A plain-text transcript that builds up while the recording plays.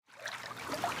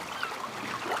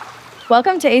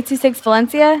Welcome to 826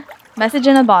 Valencia, message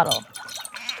in a bottle.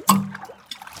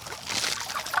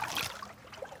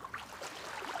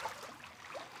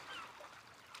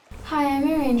 Hi, I'm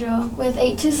Angel with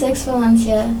 826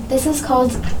 Valencia. This is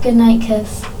called Goodnight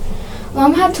Kiss.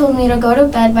 Mom had told me to go to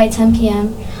bed by 10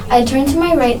 p.m. I turned to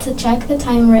my right to check the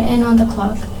time written on the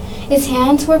clock. Its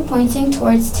hands were pointing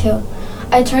towards 2.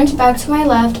 I turned back to my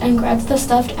left and grabbed the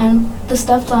stuffed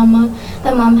llama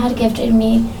that Mom had gifted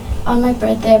me on my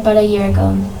birthday about a year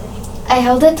ago. I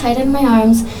held it tight in my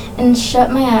arms and shut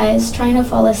my eyes, trying to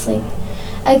fall asleep.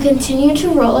 I continued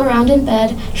to roll around in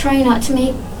bed, trying not to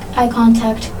make eye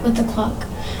contact with the clock.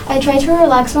 I tried to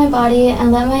relax my body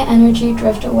and let my energy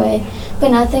drift away,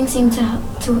 but nothing seemed to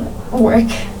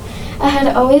work. I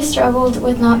had always struggled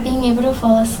with not being able to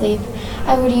fall asleep.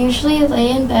 I would usually lay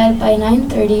in bed by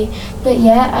 9:30, but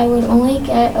yet I would only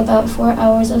get about 4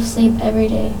 hours of sleep every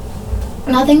day.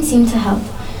 Nothing seemed to help.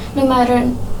 No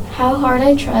matter how hard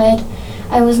I tried,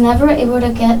 I was never able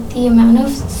to get the amount of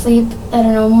sleep that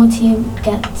a normal teen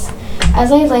gets.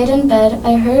 As I laid in bed,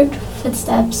 I heard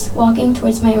footsteps walking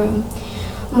towards my room.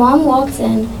 Mom walked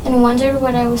in and wondered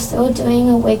what I was still doing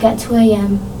awake at 2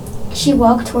 a.m. She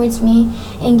walked towards me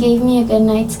and gave me a good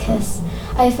night's kiss.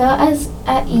 I felt as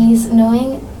at ease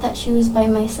knowing that she was by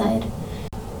my side.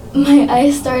 My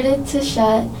eyes started to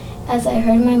shut as I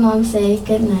heard my mom say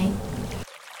good night.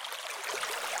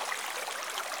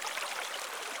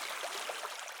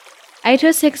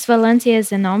 I26 Valencia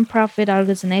is a non-profit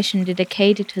organization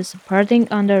dedicated to supporting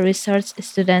under-researched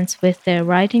students with their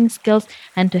writing skills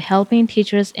and to helping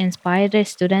teachers inspire their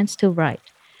students to write.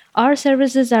 Our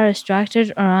services are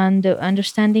structured around the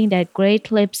understanding that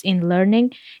great leaps in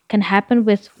learning can happen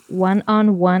with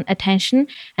one-on-one attention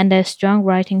and that strong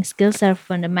writing skills are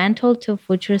fundamental to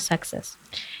future success.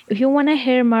 If you want to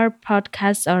hear more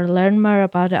podcasts or learn more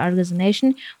about the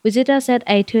organization, visit us at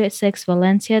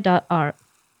a26valencia.org.